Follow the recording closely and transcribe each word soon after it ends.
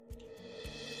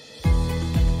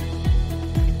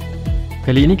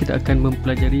Kali ini kita akan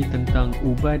mempelajari tentang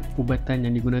ubat-ubatan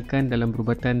yang digunakan dalam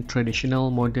perubatan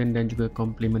tradisional, moden dan juga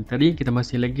komplementari. Kita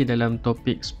masih lagi dalam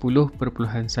topik 10.1,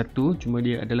 cuma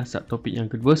dia adalah subtopik yang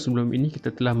kedua. Sebelum ini kita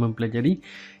telah mempelajari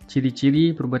ciri-ciri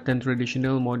perubatan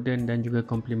tradisional, moden dan juga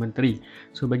komplementari.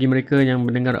 So bagi mereka yang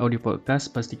mendengar audio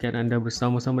podcast, pastikan anda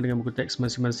bersama-sama dengan buku teks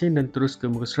masing-masing dan terus ke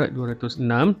muka surat 206.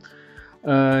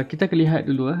 Kita akan lihat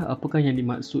dulu apakah yang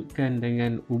dimaksudkan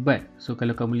dengan ubat. So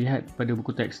kalau kamu lihat pada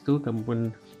buku teks tu, kamu pun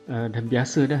dah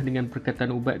biasa dah dengan perkataan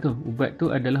ubat tu. Ubat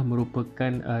tu adalah merupakan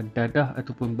dadah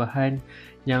ataupun bahan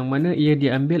yang mana ia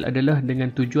diambil adalah dengan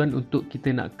tujuan untuk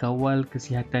kita nak kawal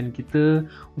kesihatan kita,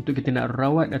 untuk kita nak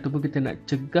rawat ataupun kita nak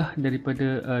cegah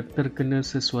daripada terkena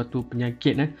sesuatu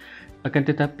penyakit. Akan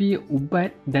tetapi ubat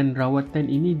dan rawatan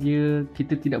ini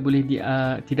kita tidak boleh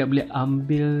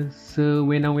ambil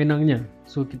sewenang-wenangnya.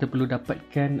 So kita perlu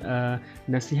dapatkan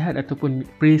nasihat ataupun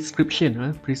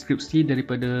preskripsi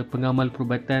daripada pengamal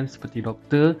perubatan seperti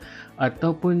doktor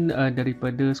ataupun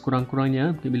daripada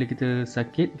sekurang-kurangnya bila kita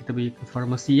sakit kita pergi ke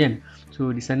farmasi kan.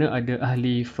 So di sana ada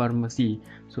ahli farmasi.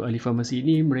 So ahli farmasi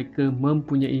ini mereka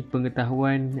mempunyai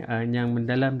pengetahuan yang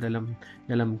mendalam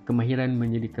dalam kemahiran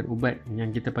menyediakan ubat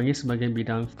yang kita panggil sebagai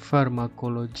bidang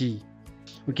farmakologi.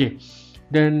 Okey.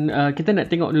 Dan kita nak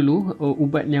tengok dulu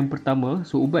ubat yang pertama.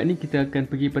 So ubat ni kita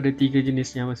akan pergi pada 3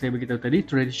 jenis yang saya beritahu tadi,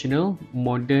 traditional,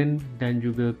 modern dan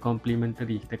juga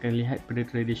complementary. Kita akan lihat pada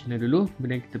traditional dulu,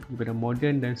 kemudian kita pergi pada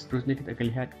modern dan seterusnya kita akan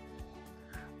lihat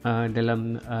dalam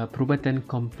perubatan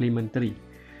complementary.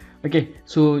 Okey,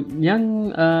 so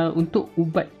yang untuk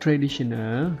ubat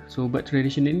tradisional, ubat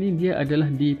tradisional ini dia adalah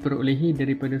diperolehi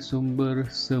daripada sumber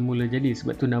semulajadi.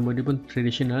 Sebab tu nama dia pun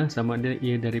tradisional, sama ada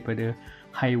ia daripada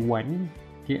haiwan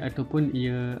ataupun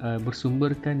ia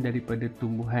bersumberkan daripada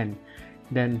tumbuhan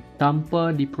dan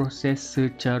tanpa diproses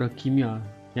secara kimia.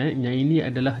 Yang ini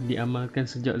adalah diamalkan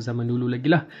sejak zaman dulu lagi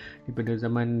lah, daripada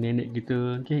zaman nenek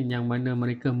kita, yang mana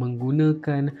mereka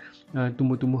menggunakan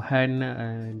tumbuh-tumbuhan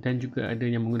dan juga ada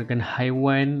yang menggunakan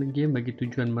haiwan bagi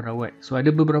tujuan merawat. So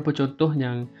ada beberapa contoh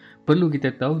yang perlu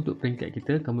kita tahu untuk peringkat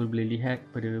kita. Kamu boleh lihat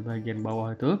pada bahagian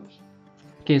bawah tu.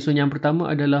 So yang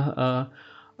pertama adalah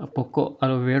pokok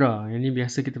aloe vera. Yang ni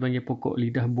biasa kita panggil pokok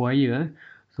lidah buaya.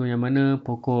 So yang mana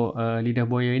pokok lidah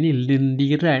buaya ini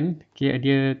lendiran,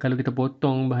 dia kalau kita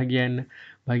potong bahagian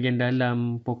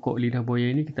dalam pokok lidah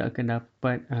buaya ini, kita akan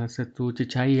dapat satu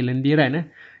cecair lendiran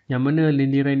yang mana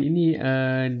lendiran ini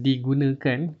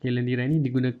digunakan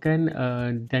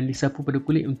dan disapu pada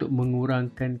kulit untuk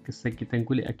mengurangkan kesakitan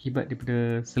kulit akibat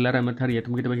daripada selaran matahari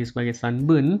atau kita panggil sebagai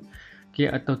sunburn,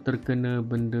 atau terkena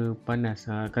benda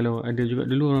panas. Kalau ada juga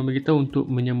dulu orang beritahu untuk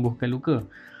menyembuhkan luka.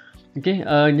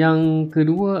 Yang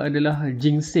kedua adalah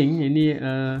ginseng. Ini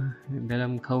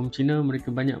dalam kaum Cina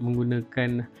mereka banyak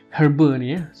menggunakan herba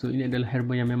ni. So ini adalah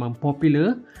herba yang memang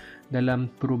popular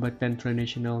dalam perubatan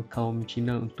tradisional kaum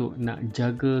Cina untuk nak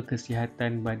jaga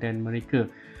kesihatan badan mereka.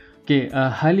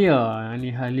 Halia.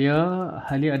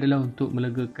 Halia adalah untuk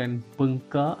melegakan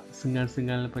bengkak,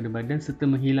 sengal-sengal pada badan serta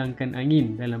menghilangkan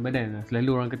angin dalam badan. Selalu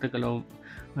orang kata kalau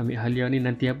ambil halia ni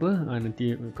nanti apa?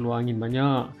 Nanti keluar angin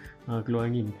banyak. Keluar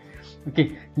angin.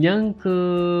 Yang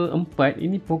keempat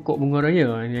ini pokok bunga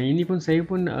raya. Yang ini pun saya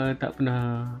pun tak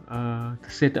pernah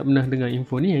dengar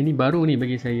info ni. Ini baru ni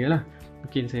bagi saya lah.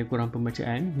 Mungkin saya kurang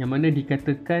pembacaan. Yang mana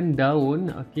dikatakan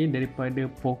daun daripada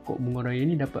pokok bunga raya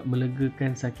ni dapat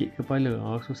melegakan sakit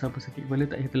kepala. So siapa sakit kepala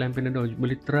tak payah telan Panadol,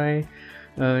 boleh try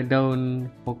daun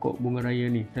pokok bunga raya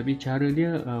ni. Tapi cara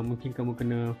dia mungkin kamu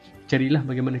kena carilah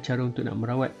bagaimana cara untuk nak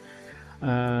merawat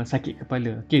sakit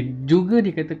kepala. Juga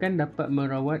dikatakan dapat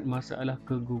merawat masalah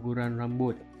keguguran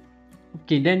rambut.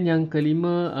 Dan yang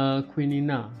kelima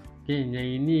quinina. Yang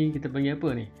ini kita panggil apa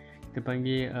ni? Kita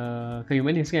panggil kayu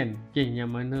manis kan.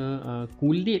 Yang mana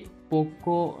kulit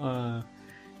pokok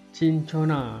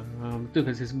cinchona, betul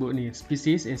kan saya sebut ni,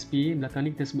 spesies SP belakang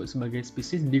ni kita sebut sebagai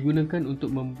spesies, digunakan untuk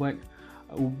membuat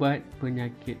ubat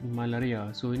penyakit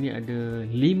malaria. So ini ada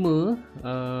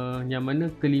 5 yang mana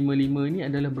kelima-lima ini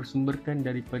adalah bersumberkan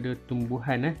daripada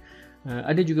tumbuhan.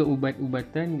 Ada juga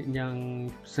ubat-ubatan yang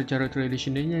secara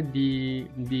tradisionalnya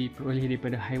diperolehi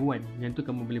daripada haiwan. Yang tu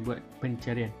kamu boleh buat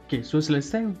pencarian. So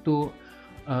selesai untuk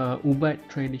ubat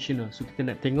tradisional. So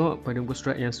kita nak tengok pada muka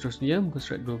surat yang seterusnya, muka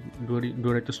surat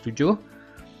 207.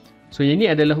 So yang ini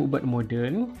adalah ubat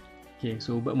moden.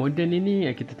 So ubat moden ini,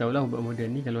 kita tahulah ubat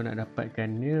moden ni kalau nak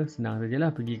dapatkannya senang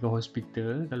sajalah, pergi ke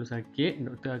hospital. Kalau sakit,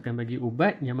 doktor akan bagi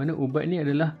ubat, yang mana ubat ni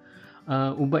adalah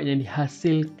ubat yang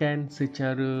dihasilkan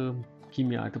secara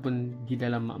kimia ataupun di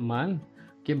dalam makmal,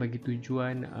 bagi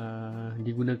tujuan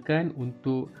digunakan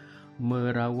untuk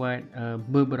merawat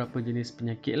beberapa jenis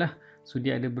penyakit lah. So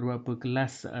dia ada beberapa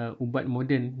kelas ubat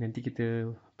moden, nanti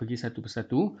kita pergi satu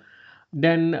persatu.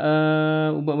 Dan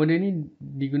ubat moden ni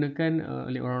digunakan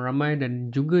oleh orang ramai dan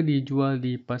juga dijual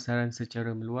di pasaran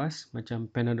secara meluas.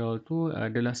 Macam Panadol tu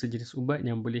adalah sejenis ubat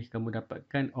yang boleh kamu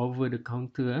dapatkan over the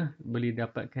counter, boleh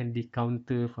dapatkan di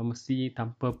kaunter farmasi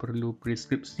tanpa perlu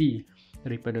preskripsi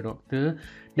daripada doktor.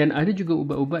 Dan ada juga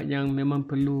ubat-ubat yang memang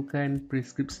perlukan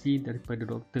preskripsi daripada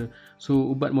doktor.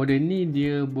 So ubat moden ni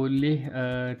dia boleh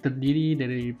terdiri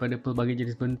daripada pelbagai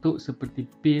jenis bentuk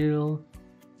seperti pil,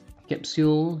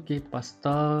 kapsul,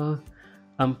 pasta,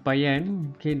 ampaian,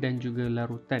 dan juga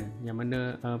larutan, yang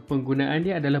mana penggunaan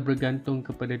dia adalah bergantung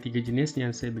kepada 3 jenis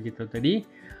yang saya beritahu tadi.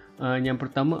 Yang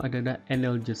pertama adalah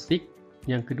analgesic,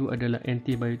 yang kedua adalah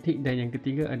antibiotik, dan yang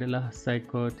ketiga adalah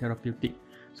psikoteraputik.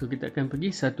 So kita akan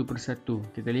pergi satu persatu.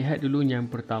 Kita lihat dulu yang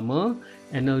pertama.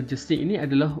 Analgesic ini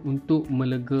adalah untuk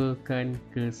melegakan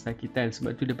kesakitan,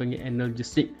 sebab tu dia panggil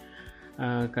analgesic.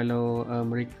 Kalau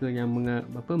mereka yang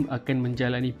akan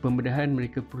menjalani pembedahan,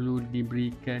 mereka perlu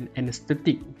diberikan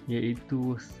anestetik,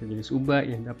 iaitu sejenis ubat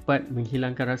yang dapat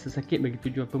menghilangkan rasa sakit bagi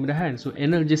tujuan pembedahan. So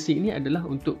analgesic ni adalah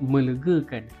untuk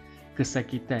melegakan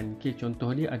kesakitan.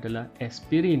 Contoh dia adalah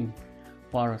aspirin,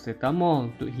 paracetamol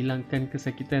untuk hilangkan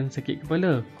kesakitan sakit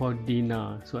kepala,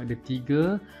 Cordina. So ada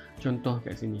 3 contoh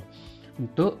kat sini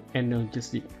untuk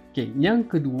analgesic.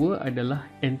 Yang kedua adalah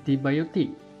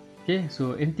antibiotik.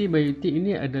 So antibiotik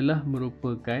ini adalah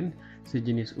merupakan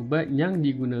sejenis ubat yang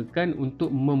digunakan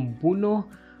untuk membunuh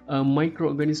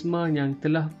mikroorganisma yang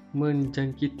telah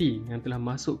menjangkiti, yang telah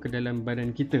masuk ke dalam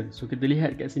badan kita. So kita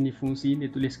lihat kat sini fungsi dia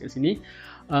tulis kat sini,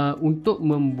 untuk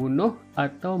membunuh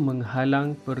atau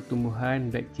menghalang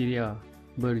pertumbuhan bakteria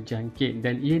berjangkit,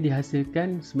 dan ia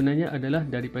dihasilkan sebenarnya adalah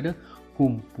daripada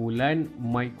kumpulan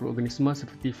mikroorganisma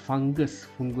seperti fungus,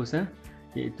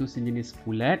 iaitu sejenis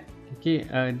ulat,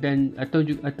 dan atau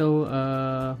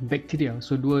bakteria.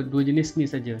 So dua jenis ni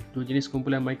saja, dua jenis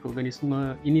kumpulan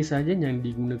mikroorganisma ini saja yang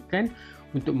digunakan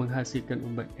untuk menghasilkan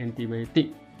ubat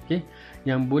antibiotik,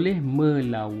 yang boleh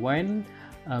melawan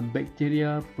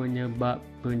bakteria penyebab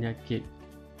penyakit.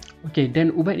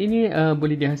 Dan ubat ini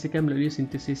boleh dihasilkan melalui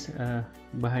sintesis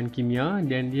bahan kimia,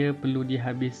 dan dia perlu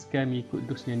dihabiskan mengikut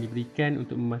dos yang diberikan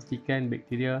untuk memastikan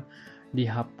bakteria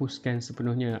dihapuskan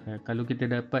sepenuhnya. Kalau kita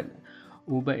dapat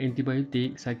ubat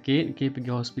antibiotik sakit,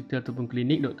 pergi hospital ataupun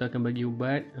klinik, doktor akan bagi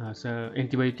ubat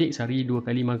antibiotik sehari 2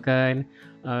 kali makan,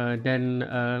 dan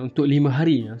untuk 5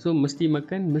 hari. So mesti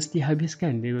makan, mesti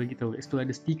habiskan. Dia bagi tahu kat situ,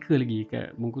 ada stiker lagi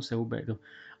kat bungkusan ubat tu.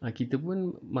 Kita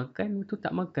pun makan tu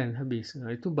tak makan habis.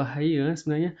 Itu bahaya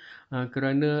sebenarnya,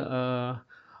 kerana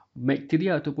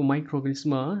bakteria ataupun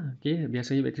mikroorganisma,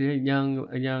 biasanya bakteria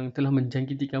yang telah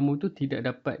menjangkiti kamu tu tidak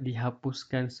dapat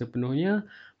dihapuskan sepenuhnya,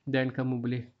 dan kamu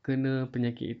boleh kena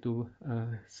penyakit itu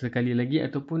sekali lagi,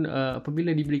 ataupun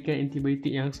apabila diberikan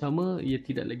antibiotik yang sama, ia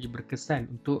tidak lagi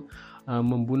berkesan untuk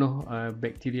membunuh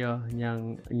bakteria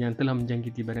yang telah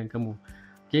menjangkiti badan kamu.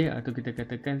 Atau kita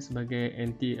katakan sebagai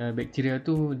bakteria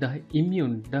tu dah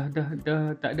imun, dah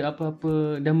tak ada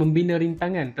apa-apa, dah membina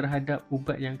rintangan terhadap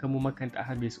ubat yang kamu makan tak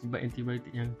habis, ubat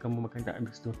antibiotik yang kamu makan tak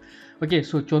habis tu.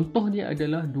 So contoh dia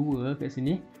adalah 2 kat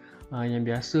sini. Yang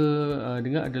biasa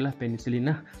dengar adalah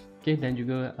penicillin lah, dan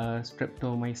juga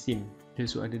streptomycin.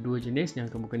 So ada 2 jenis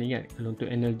yang kamu kena ingat. Kalau untuk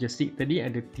analgesic tadi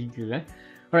ada 3.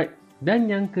 Alright. Dan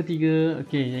yang ketiga,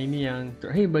 yang ini yang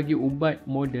terakhir bagi ubat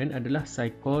moden adalah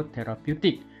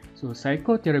psikoteraputik. So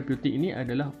psikoteraputik ini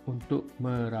adalah untuk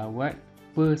merawat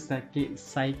pesakit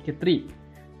psikiatrik.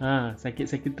 Sakit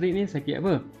psikiatrik ni sakit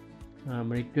apa?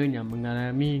 Mereka yang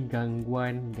mengalami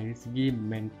gangguan dari segi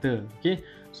mental.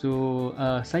 So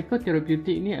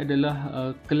psikoteraputik ni adalah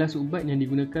kelas ubat yang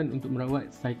digunakan untuk merawat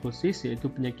psikosis,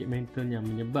 iaitu penyakit mental yang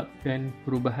menyebabkan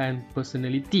perubahan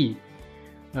personality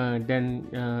dan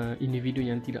individu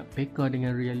yang tidak peka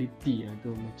dengan realiti,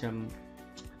 tu macam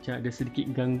ada sedikit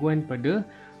gangguan pada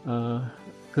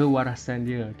kewarasan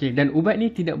dia. Dan ubat ni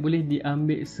tidak boleh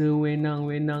diambil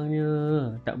sewenang-wenangnya,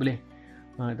 tak boleh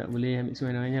ambil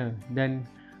sewenang-wenangnya, dan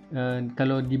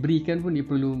kalau diberikan pun dia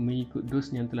perlu mengikut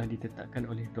dos yang telah ditetapkan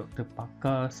oleh doktor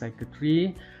pakar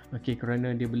psikiatri,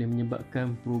 kerana dia boleh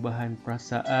menyebabkan perubahan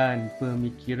perasaan,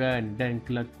 pemikiran dan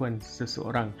kelakuan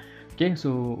seseorang.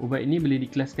 So ubat ini boleh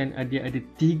dikelaskan, dia ada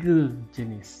 3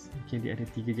 jenis. Dia ada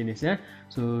 3 jenis ya.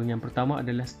 So yang pertama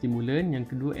adalah stimulan, yang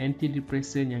kedua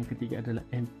antidepresan, yang ketiga adalah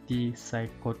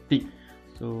antipsikotik.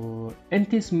 So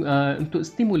untuk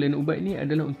stimulan, ubat ini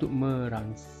adalah untuk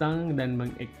merangsang dan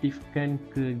mengaktifkan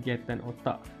kegiatan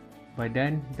otak,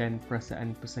 badan dan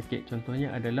perasaan pesakit. Contohnya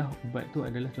adalah ubat tu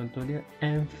adalah contoh dia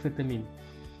amfetamin.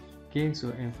 So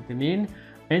amfetamin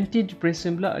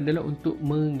Antidepresan pula adalah untuk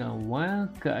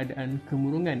mengawal keadaan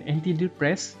kemurungan.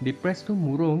 Antidepress, depress tu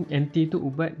murung, anti tu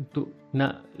ubat untuk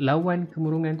nak lawan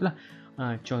kemurungan tu lah.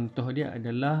 Contoh dia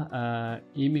adalah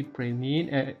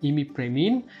imipramine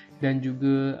dan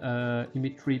juga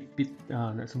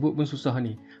imitriptyline. Nak sebut pun susah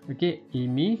ni. Okey,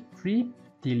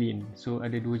 imitriptyline. So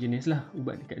ada dua jenis lah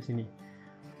ubat dekat sini.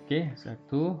 Okey,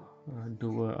 satu,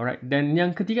 dua. Alright. Dan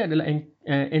yang ketiga adalah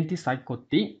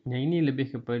antipsychotic. Yang ini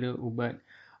lebih kepada ubat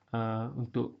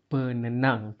untuk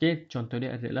penenang. Okey, contoh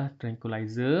dia adalah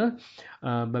tranquilizer,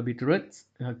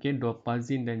 barbiturates, okey,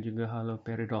 dopazin dan juga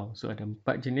haloperidol. So ada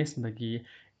 4 jenis bagi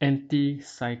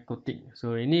antipsychotic.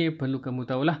 So ini perlu kamu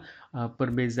tahulah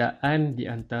perbezaan di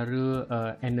antara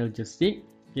analgesic,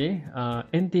 okey,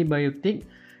 antibiotik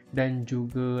dan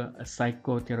juga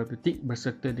psikoterapeutik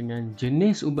berserta dengan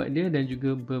jenis ubat dia dan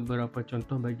juga beberapa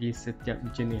contoh bagi setiap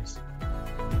jenis.